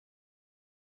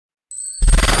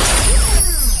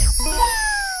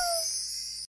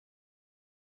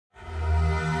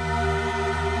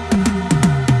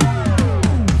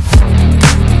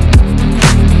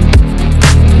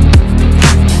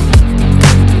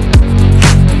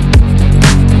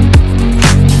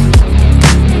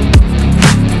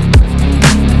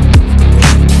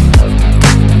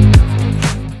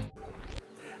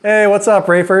what's up,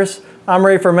 Reefers? I'm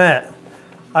Reefer Matt.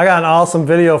 I got an awesome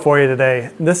video for you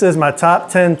today. This is my top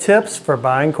 10 tips for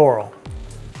buying coral.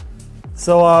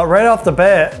 So right off the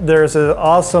bat, there's an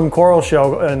awesome coral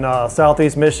show in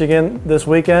Southeast Michigan this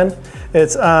weekend.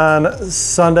 It's on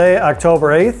Sunday, October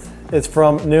 8th. It's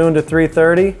from noon to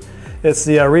 3:30. It's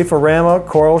the Reeforama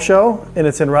Coral Show, and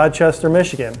it's in Rochester,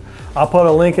 Michigan. I'll put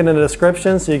a link in the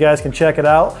description so you guys can check it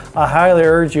out. I highly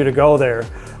urge you to go there.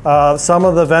 Some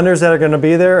of the vendors that are going to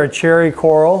be there are Cherry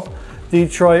Coral,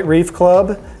 Detroit Reef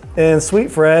Club, and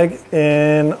Sweet Frag,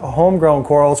 and homegrown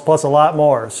corals, plus a lot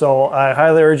more. So I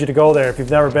highly urge you to go there. If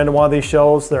you've never been to one of these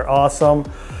shows, they're awesome.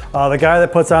 The guy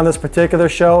that puts on this particular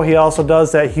show, he also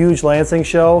does that huge Lansing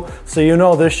show, so you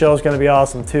know this show is going to be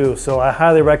awesome too. So I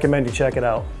highly recommend you check it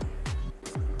out.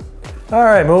 All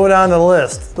right, moving on to the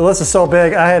list. The list is so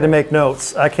big, I had to make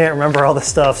notes. I can't remember all this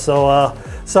stuff, so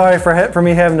sorry for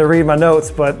me having to read my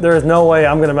notes, but there is no way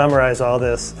I'm going to memorize all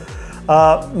this.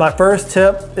 My first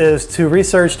tip is to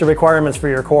research the requirements for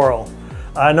your coral.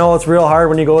 I know it's real hard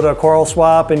when you go to a coral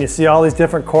swap and you see all these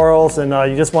different corals and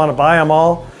you just want to buy them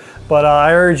all, but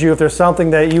I urge you, if there's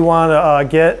something that you want to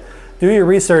get, do your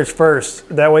research first.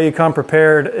 That way you come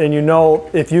prepared and you know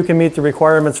if you can meet the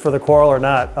requirements for the coral or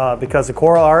not, because the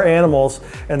coral are animals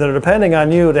and they're depending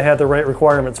on you to have the right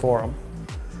requirements for them.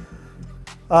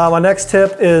 My next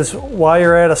tip is, while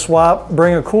you're at a swap,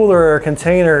 bring a cooler or a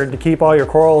container to keep all your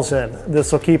corals in.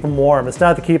 This will keep them warm. It's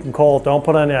not to keep them cold. Don't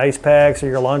put any ice packs or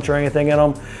your lunch or anything in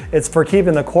them. It's for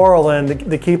keeping the coral in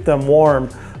to keep them warm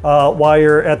while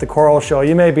you're at the coral show.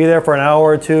 You may be there for an hour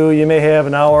or two. You may have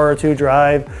an hour or two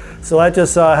drive. So that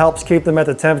just helps keep them at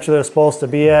the temperature they're supposed to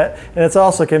be at. And it's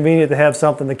also convenient to have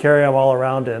something to carry them all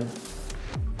around in.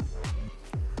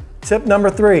 Tip number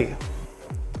 3.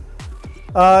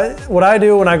 What I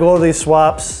do when I go to these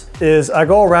swaps is I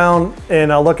go around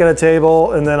and I'll look at a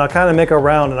table, and then I'll kind of make a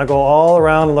round and I go all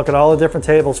around and look at all the different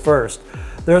tables first.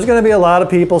 There's going to be a lot of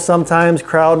people sometimes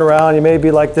crowding around. You may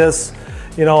be like this,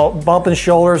 you know, bumping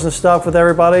shoulders and stuff with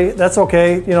everybody. That's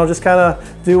okay. You know, just kind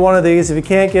of do one of these. If you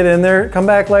can't get in there, come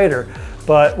back later.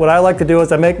 But what I like to do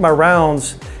is I make my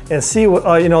rounds and see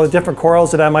what, you know, the different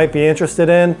corals that I might be interested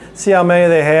in, see how many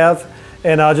they have.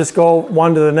 And I'll just go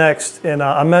one to the next, and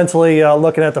I'm mentally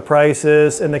looking at the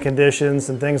prices and the conditions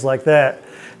and things like that.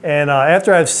 And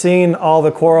after I've seen all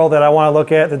the coral that I want to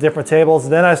look at, the different tables,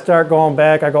 then I start going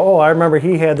back. I go, oh, I remember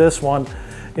he had this one,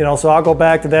 you know, so I'll go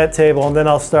back to that table, and then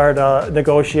I'll start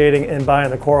negotiating and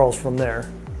buying the corals from there.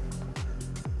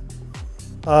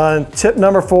 Tip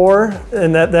number 4,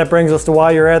 and that brings us to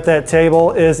why you're at that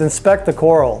table, is inspect the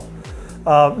coral.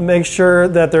 Make sure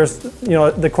that there's, you know,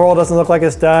 the coral doesn't look like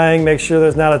it's dying. Make sure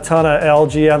there's not a ton of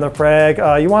algae on the frag.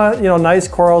 You want, you know, nice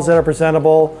corals that are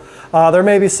presentable. There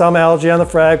may be some algae on the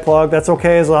frag plug. That's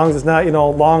okay, as long as it's not, you know,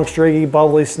 long, striggy,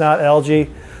 bubbly snot algae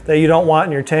that you don't want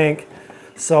in your tank.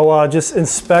 So just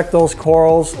inspect those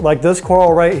corals. Like this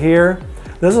coral right here.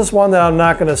 This is one that I'm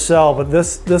not going to sell, but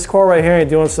this coral right here ain't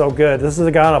doing so good. This is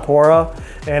a Gonapora,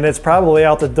 and it's probably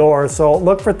out the door. So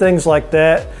look for things like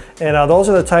that, and those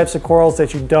are the types of corals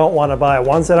that you don't want to buy.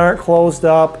 Ones that aren't closed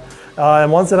up,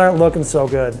 and ones that aren't looking so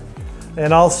good.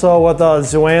 And also with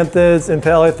zoanthids and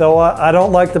paleothoa, I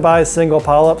don't like to buy single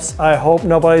polyps. I hope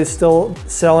nobody's still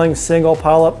selling single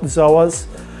polyp zoas.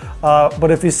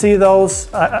 But if you see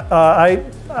those,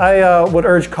 I would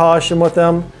urge caution with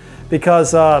them,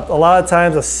 because a lot of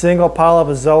times a single polyp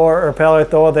zoa or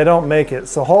paleothoa, they don't make it.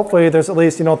 So hopefully there's at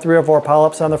least, you know, 3 or 4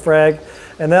 polyps on the frag,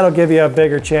 and that'll give you a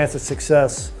bigger chance of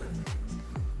success.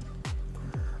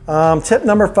 Tip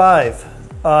number 5,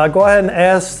 go ahead and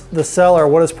ask the seller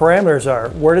what his parameters are.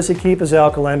 Where does he keep his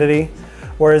alkalinity?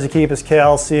 Where does he keep his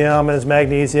calcium and his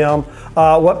magnesium?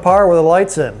 What par were the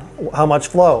lights in? How much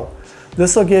flow?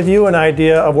 This will give you an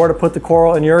idea of where to put the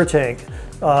coral in your tank.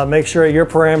 Make sure your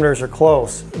parameters are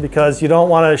close, because you don't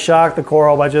want to shock the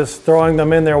coral by just throwing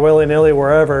them in there willy-nilly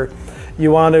wherever.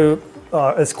 You want to,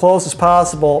 as close as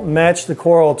possible, match the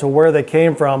coral to where they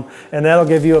came from, and that'll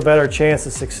give you a better chance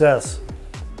of success.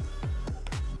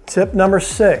 Tip number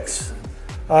 6,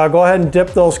 go ahead and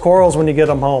dip those corals when you get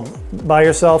them home. Buy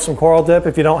yourself some coral dip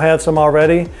if you don't have some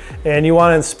already, and you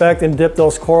want to inspect and dip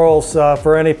those corals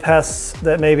for any pests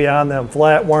that may be on them.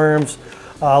 Flatworms,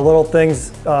 little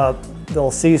things, little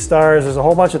sea stars. There's a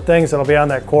whole bunch of things that'll be on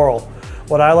that coral.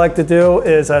 What I like to do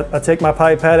is I take my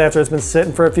pipette after it's been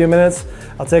sitting for a few minutes.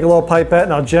 I'll take a little pipette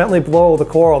and I'll gently blow the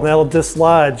coral, and that'll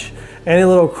dislodge any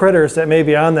little critters that may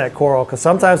be on that coral, because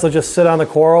sometimes they'll just sit on the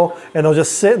coral and they'll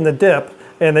just sit in the dip,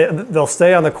 and they'll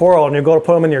stay on the coral, and you go to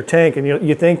put them in your tank and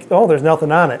you think, oh, there's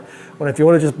nothing on it. When if you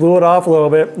would have just blew it off a little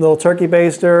bit, a little turkey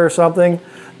baster or something,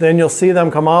 then you'll see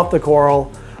them come off the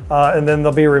coral and then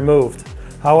they'll be removed.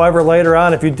 However, later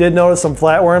on, if you did notice some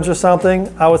flatworms or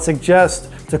something, I would suggest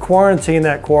to quarantine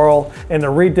that coral and to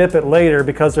re-dip it later,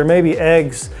 because there may be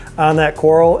eggs on that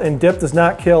coral, and dip does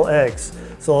not kill eggs.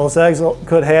 So those eggs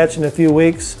could hatch in a few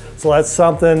weeks. So that's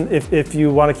something, if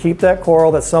you want to keep that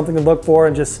coral, that's something to look for,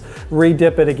 and just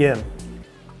re-dip it again.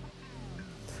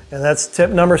 And that's tip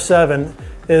number 7,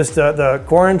 is the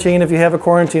quarantine. If you have a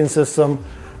quarantine system,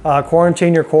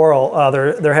 quarantine your coral.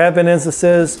 There have been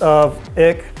instances of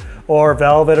ick or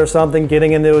velvet or something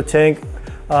getting into a tank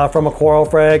from a coral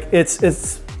frag.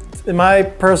 It's in my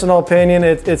personal opinion,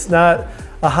 it's not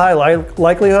a high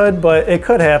likelihood, but it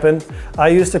could happen. I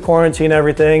used to quarantine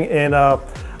everything, and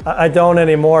I don't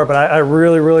anymore, but I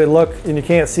really look, and you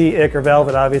can't see ick or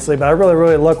velvet obviously, but I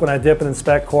really look when I dip and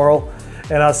inspect coral.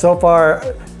 And so far,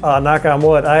 knock on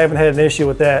wood, I haven't had an issue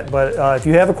with that. But if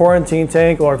you have a quarantine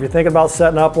tank, or if you're thinking about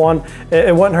setting up one,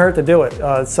 it wouldn't hurt to do it.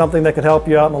 It's something that could help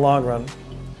you out in the long run.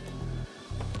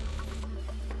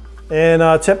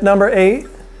 And tip number 8,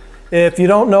 if you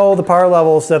don't know the power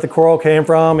levels that the coral came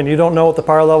from, and you don't know what the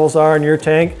power levels are in your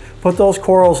tank, put those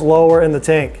corals lower in the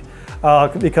tank.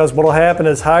 Because what will happen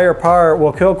is higher power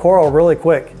will kill coral really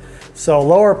quick. So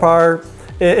lower power,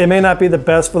 it may not be the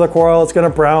best for the coral, it's going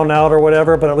to brown out or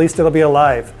whatever, but at least it'll be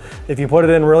alive. If you put it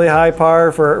in really high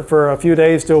power for a few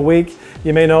days to a week,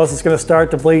 you may notice it's going to start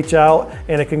to bleach out,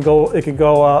 and it can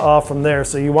go off from there.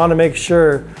 So you want to make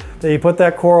sure that you put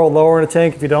that coral lower in the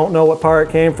tank if you don't know what power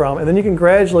it came from, and then you can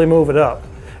gradually move it up.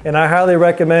 And I highly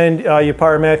recommend you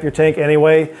power map your tank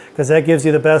anyway, because that gives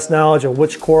you the best knowledge of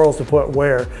which corals to put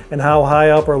where and how high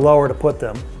up or lower to put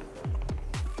them.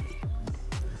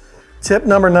 Tip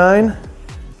number 9,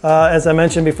 as I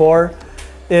mentioned before,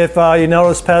 if you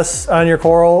notice pests on your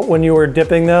coral when you were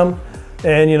dipping them,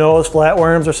 and you notice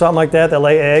flatworms or something like that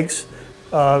lay eggs,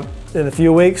 in a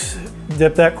few weeks,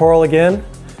 dip that coral again.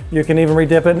 You can even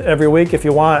re-dip it every week if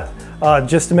you want,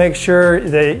 just to make sure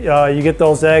that you get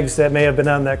those eggs that may have been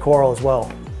on that coral as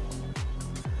well.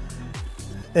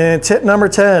 And tip number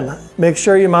 10, make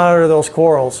sure you monitor those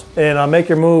corals and make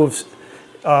your moves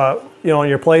in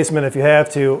your placement if you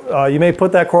have to. You may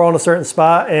put that coral in a certain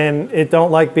spot and it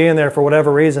don't like being there for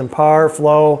whatever reason, par,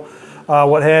 flow,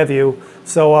 what have you.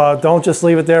 So don't just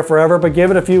leave it there forever, but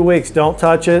give it a few weeks. Don't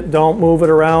touch it, don't move it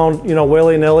around,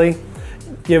 willy-nilly.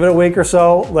 Give it a week or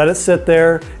so, let it sit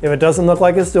there. If it doesn't look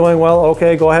like it's doing well,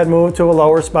 okay, go ahead and move it to a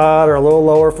lower spot or a little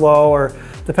lower flow, or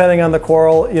depending on the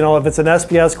coral, if it's an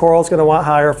SPS coral, it's going to want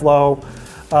higher flow.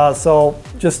 So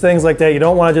just things like that. You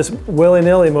don't want to just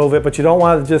willy-nilly move it, but you don't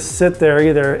want to just sit there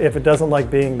either if it doesn't like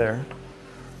being there.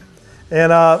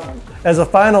 And as a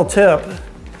final tip,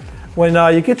 when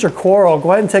you get your coral,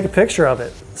 go ahead and take a picture of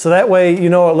it. So that way you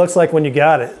know what it looks like when you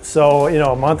got it. So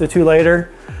a month or two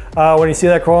later, when you see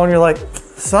that coral and you're like,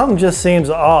 something just seems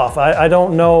off. I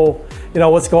don't know,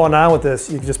 what's going on with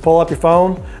this. You can just pull up your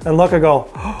phone and look and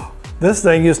go, oh, this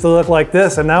thing used to look like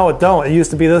this and now it don't. It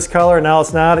used to be this color and now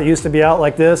it's not. It used to be out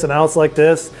like this and now it's like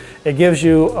this. It gives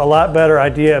you a lot better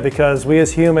idea, because we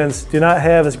as humans do not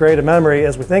have as great a memory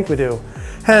as we think we do.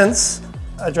 Hence,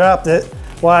 I dropped it,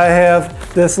 why I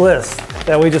have this list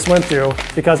that we just went through,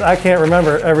 because I can't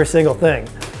remember every single thing.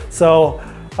 So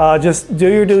just do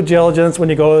your due diligence when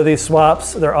you go to these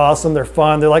swaps. They're awesome, they're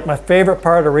fun. They're like my favorite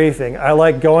part of reefing. I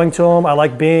like going to them, I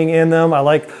like being in them, I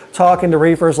like talking to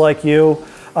reefers like you.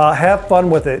 Have fun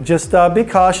with it. Just be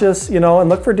cautious, and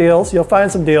look for deals. You'll find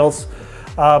some deals,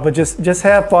 but just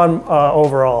have fun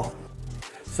overall.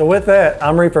 So with that,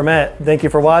 I'm Reefer Matt. Thank you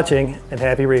for watching, and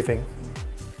happy reefing.